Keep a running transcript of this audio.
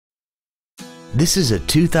This is a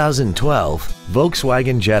 2012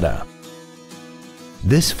 Volkswagen Jetta.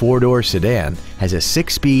 This four-door sedan has a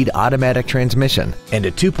 6-speed automatic transmission and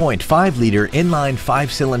a 2.5-liter inline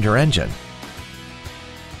 5-cylinder engine.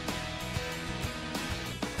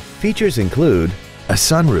 Features include a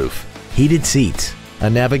sunroof, heated seats, a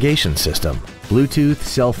navigation system, Bluetooth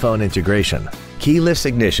cell phone integration, keyless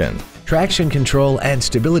ignition, traction control and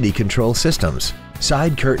stability control systems,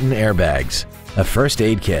 side curtain airbags, a first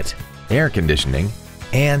aid kit, air conditioning,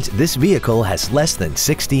 and this vehicle has less than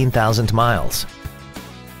 16,000 miles.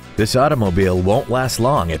 This automobile won't last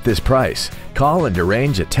long at this price. Call and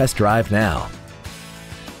arrange a test drive now.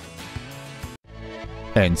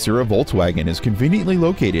 Ancira Volkswagen is conveniently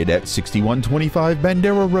located at 6125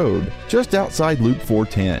 Bandera Road, just outside Loop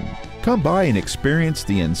 410. Come by and experience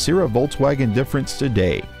the Ancira Volkswagen difference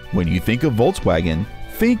today. When you think of Volkswagen,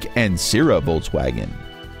 think Ancira Volkswagen.